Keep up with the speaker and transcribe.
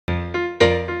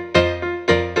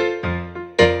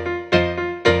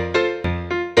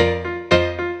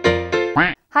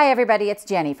Hi everybody, it's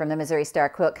Jenny from the Missouri Star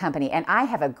Quilt Company, and I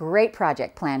have a great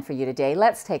project planned for you today.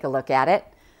 Let's take a look at it.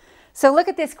 So look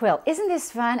at this quilt. Isn't this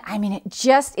fun? I mean, it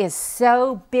just is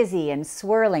so busy and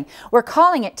swirling. We're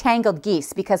calling it Tangled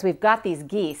Geese because we've got these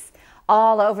geese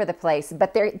all over the place,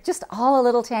 but they're just all a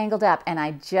little tangled up, and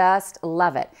I just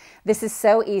love it. This is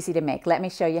so easy to make. Let me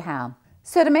show you how.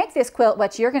 So to make this quilt,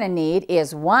 what you're going to need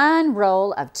is one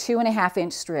roll of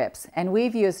 2.5-inch strips. And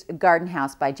we've used Garden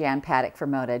House by Jan Paddock for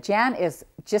Moda. Jan is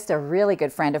just a really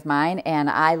good friend of mine, and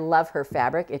I love her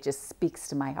fabric. It just speaks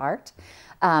to my heart.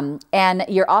 And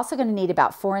you're also going to need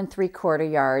about 4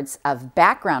 3/4 yards of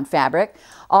background fabric.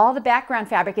 All the background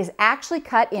fabric is actually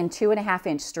cut in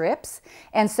 2.5-inch strips.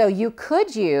 And so you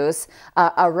could use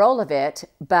a roll of it,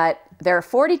 but there are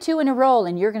 42 in a roll,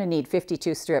 and you're going to need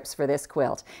 52 strips for this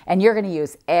quilt. And you're going to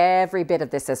use every bit of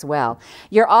this as well.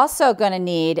 You're also going to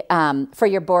need, for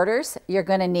your borders, you're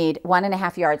going to need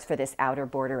 1.5 yards for this outer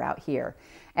border out here.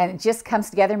 And it just comes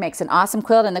together, makes an awesome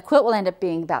quilt, and the quilt will end up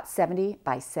being about 70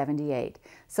 by 78.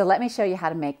 So let me show you how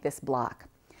to make this block.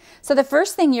 So the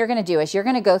first thing you're going to do is you're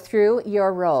going to go through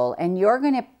your roll, and you're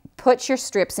going to put your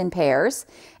strips in pairs,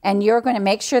 and you're going to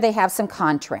make sure they have some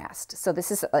contrast. So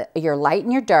this is your light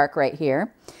and your dark right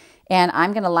here, and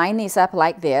I'm going to line these up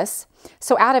like this.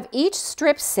 So out of each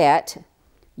strip set,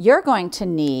 you're going to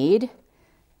need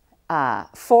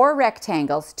 4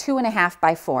 rectangles, 2.5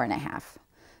 by 4.5.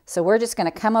 So we're just going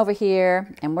to come over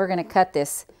here, and we're going to cut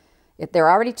this. They're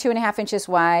already 2.5 inches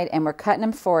wide, and we're cutting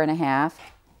them 4.5.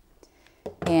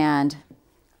 And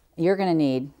you're going to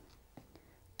need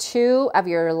 2 of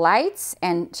your lights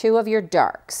and 2 of your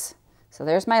darks. So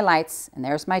there's my lights and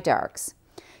there's my darks.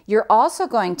 You're also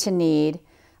going to need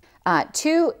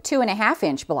 2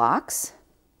 2.5-inch blocks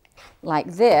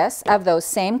like this of those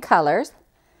same colors.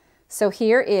 So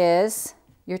here is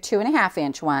your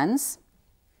 2.5-inch ones.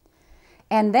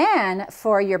 And then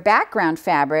for your background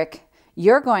fabric,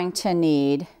 you're going to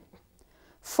need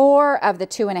 4 of the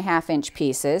 2.5-inch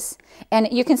pieces.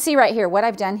 And you can see right here, what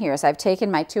I've done here is I've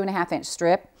taken my 2.5-inch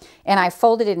strip and I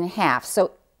folded it in half.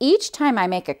 So each time I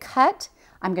make a cut,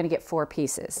 I'm going to get 4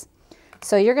 pieces.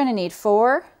 So you're going to need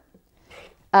 4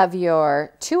 of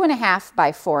your 2.5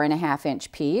 by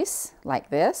 4.5-inch piece,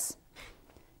 like this.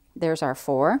 There's our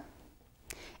 4.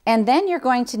 And then you're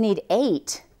going to need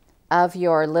 8 of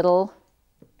your little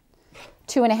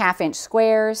 2.5-inch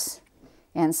squares.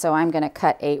 And so I'm going to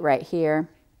cut 8 right here.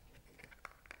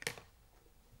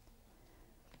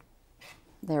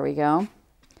 There we go.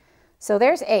 So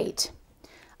there's 8.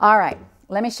 All right,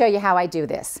 let me show you how I do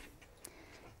this.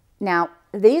 Now,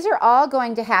 these are all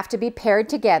going to have to be paired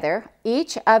together.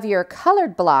 Each of your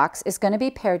colored blocks is going to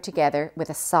be paired together with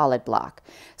a solid block.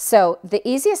 So the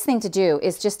easiest thing to do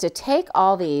is just to take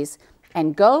all these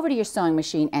and go over to your sewing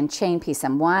machine and chain piece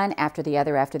them one after the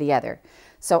other after the other.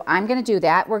 So I'm going to do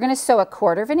that. We're going to sew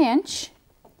 1/4 inch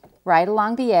right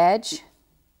along the edge.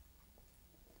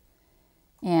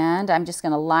 And I'm just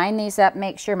going to line these up,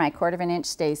 make sure my 1/4 inch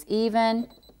stays even.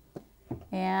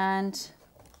 And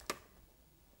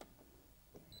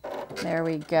there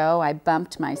we go. I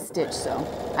bumped my stitch, so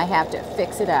I have to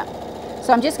fix it up.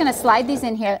 So I'm just going to slide these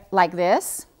in here like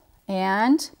this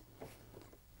and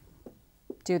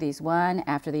do these one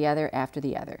after the other after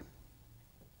the other.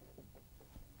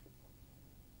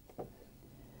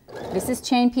 This is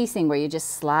chain piecing, where you just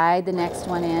slide the next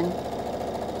one in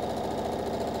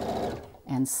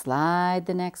and slide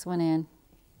the next one in.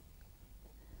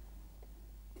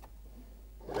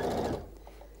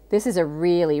 This is a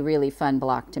really, really fun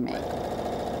block to make.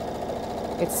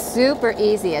 It's super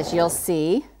easy, as you'll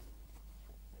see.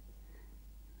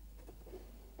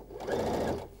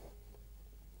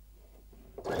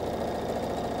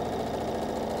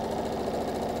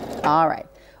 All right.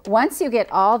 Once you get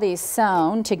all these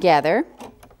sewn together,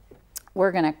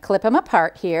 we're going to clip them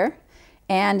apart here,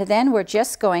 and then we're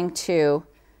just going to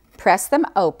press them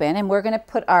open, and we're going to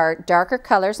put our darker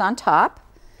colors on top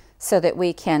so that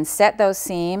we can set those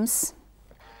seams.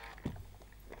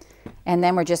 And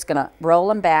then we're just going to roll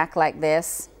them back like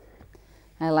this.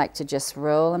 I like to just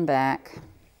roll them back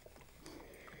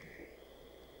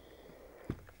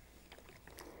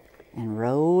and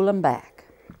roll them back.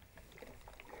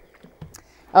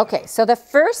 Okay, so the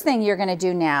first thing you're going to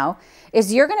do now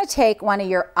is you're going to take one of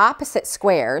your opposite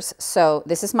squares. So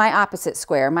this is my opposite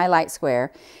square, my light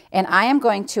square, and I am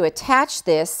going to attach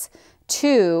this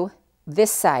to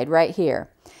this side right here.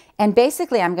 And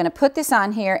basically I'm going to put this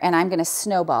on here and I'm going to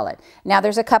snowball it. Now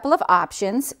there's a couple of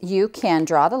options. You can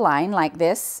draw the line like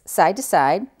this, side to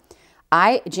side.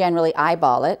 I generally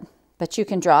eyeball it, but you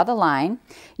can draw the line.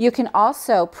 You can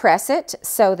also press it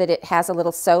so that it has a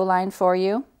little sew line for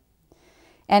you.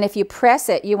 And if you press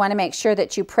it, you want to make sure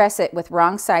that you press it with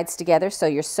wrong sides together, so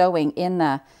you're sewing in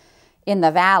the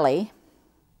valley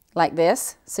like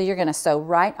this. So you're going to sew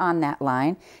right on that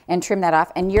line and trim that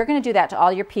off, and you're going to do that to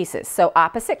all your pieces. So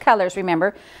opposite colors,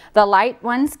 remember, the light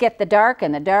ones get the dark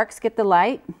and the darks get the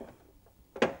light.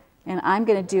 And I'm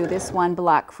going to do this one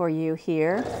block for you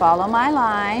here. Follow my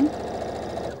line.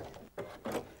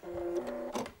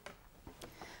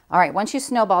 All right, once you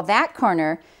snowball that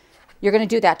corner, you're going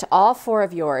to do that to all 4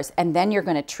 of yours, and then you're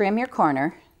going to trim your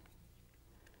corner.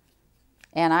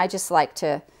 And I just like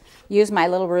to use my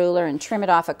little ruler and trim it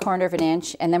off 1/4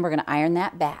 inch, and then we're going to iron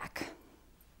that back.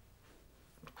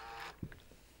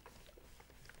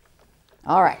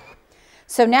 All right,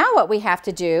 so now what we have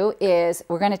to do is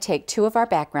we're going to take 2 of our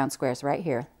background squares right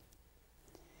here,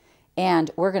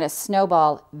 and we're going to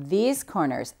snowball these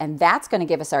corners, and that's going to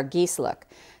give us our geese look.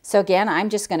 So again, I'm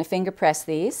just going to finger press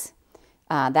these.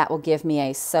 That will give me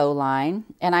a sew line,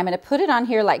 and I'm going to put it on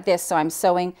here like this, so I'm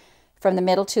sewing from the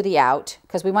middle to the out,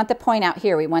 because we want the point out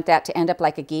here. We want that to end up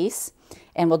like a geese,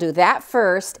 and we'll do that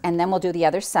first, and then we'll do the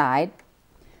other side.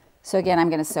 So again, I'm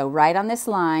going to sew right on this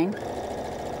line,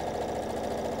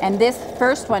 and this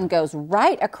first one goes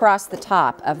right across the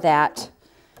top of that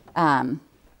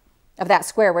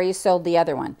square where you sewed the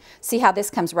other one. See how this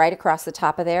comes right across the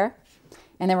top of there?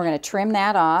 And then we're going to trim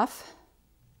that off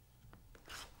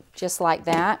just like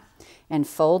that, and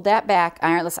fold that back.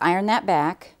 Let's iron that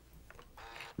back.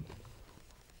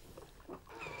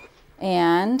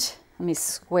 And let me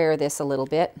square this a little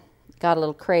bit. Got a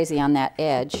little crazy on that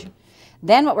edge.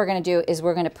 Then what we're going to do is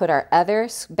we're going to put our other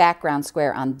background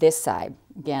square on this side.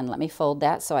 Again, let me fold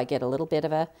that so I get a little bit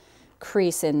of a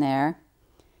crease in there.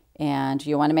 And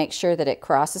you want to make sure that it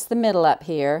crosses the middle up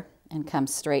here and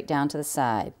comes straight down to the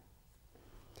side.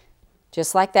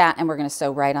 Just like that, and we're going to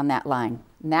sew right on that line.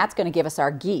 And that's going to give us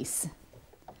our geese.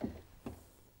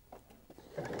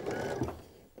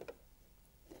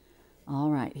 All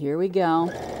right, here we go.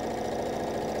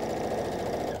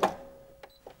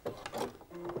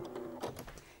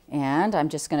 And I'm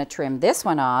just going to trim this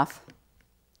one off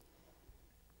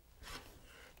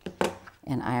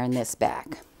and iron this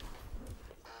back.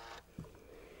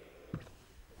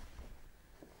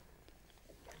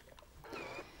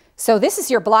 So this is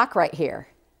your block right here.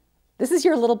 This is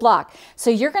your little block.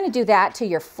 So you're going to do that to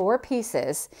your 4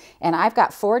 pieces, and I've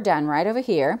got 4 done right over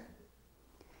here.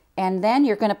 And then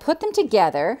you're going to put them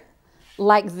together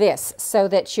like this, so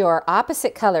that your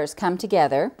opposite colors come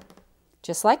together,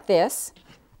 just like this,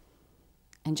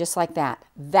 and just like that.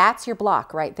 That's your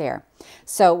block right there.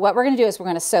 So what we're going to do is we're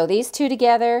going to sew these 2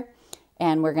 together,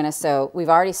 and we're going to sew, we've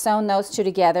already sewn those 2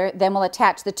 together, then we'll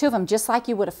attach the 2 of them just like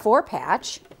you would a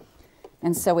 4-patch.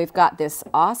 And so we've got this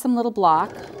awesome little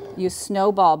block. You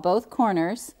snowball both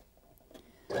corners.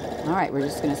 All right, we're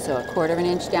just going to sew 1/4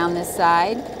 inch down this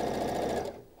side.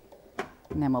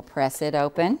 And then we'll press it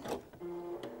open.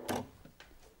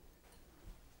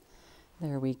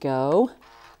 There we go.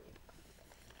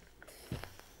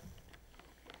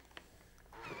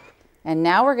 And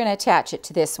now we're going to attach it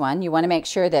to this one. You want to make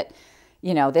sure that,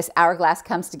 you know, this hourglass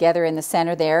comes together in the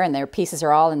center there, and their pieces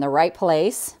are all in the right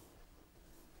place.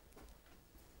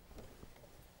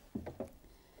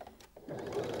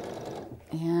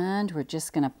 And we're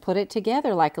just going to put it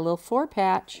together like a little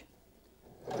 4-patch.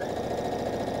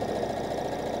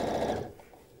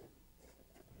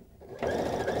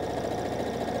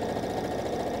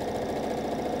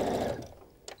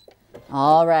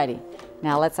 Alrighty,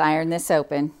 now let's iron this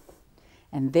open.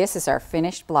 And this is our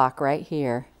finished block right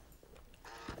here.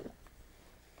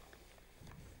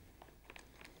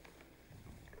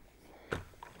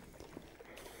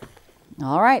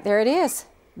 All right, there it is.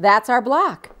 That's our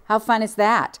block. How fun is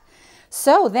that?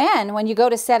 So then when you go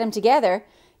to set them together,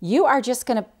 you are just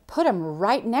going to put them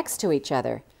right next to each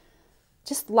other.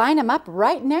 Just line them up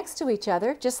right next to each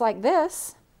other, just like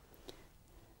this.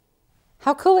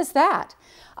 How cool is that?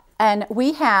 And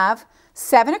we have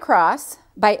 7 across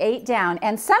by 8 down,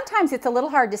 and sometimes it's a little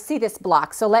hard to see this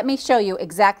block, so let me show you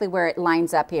exactly where it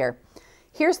lines up here.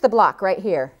 Here's the block right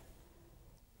here.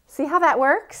 See how that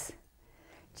works?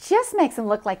 Just makes them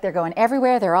look like they're going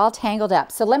everywhere. They're all tangled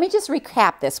up. So let me just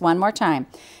recap this one more time,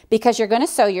 because you're going to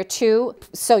sew your two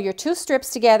strips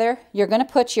together. You're going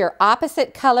to put your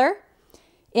opposite color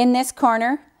in this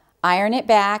corner, iron it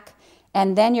back,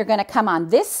 and then you're going to come on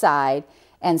this side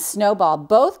and snowball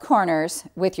both corners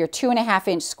with your 2.5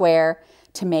 inch square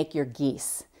to make your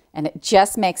geese. And it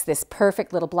just makes this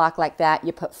perfect little block like that.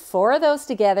 You put 4 of those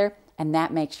together, and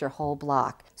that makes your whole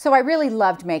block. So I really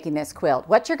loved making this quilt.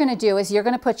 What you're going to do is you're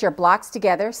going to put your blocks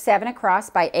together, 7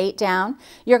 across by 8 down.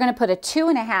 You're going to put a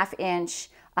 2.5 inch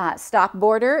stop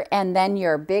border and then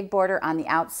your big border on the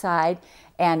outside,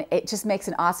 and it just makes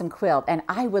an awesome quilt. And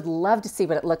I would love to see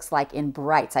what it looks like in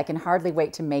brights. I can hardly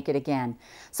wait to make it again.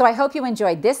 So I hope you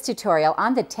enjoyed this tutorial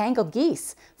on the Tangled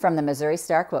Geese from the Missouri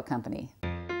Star Quilt Company.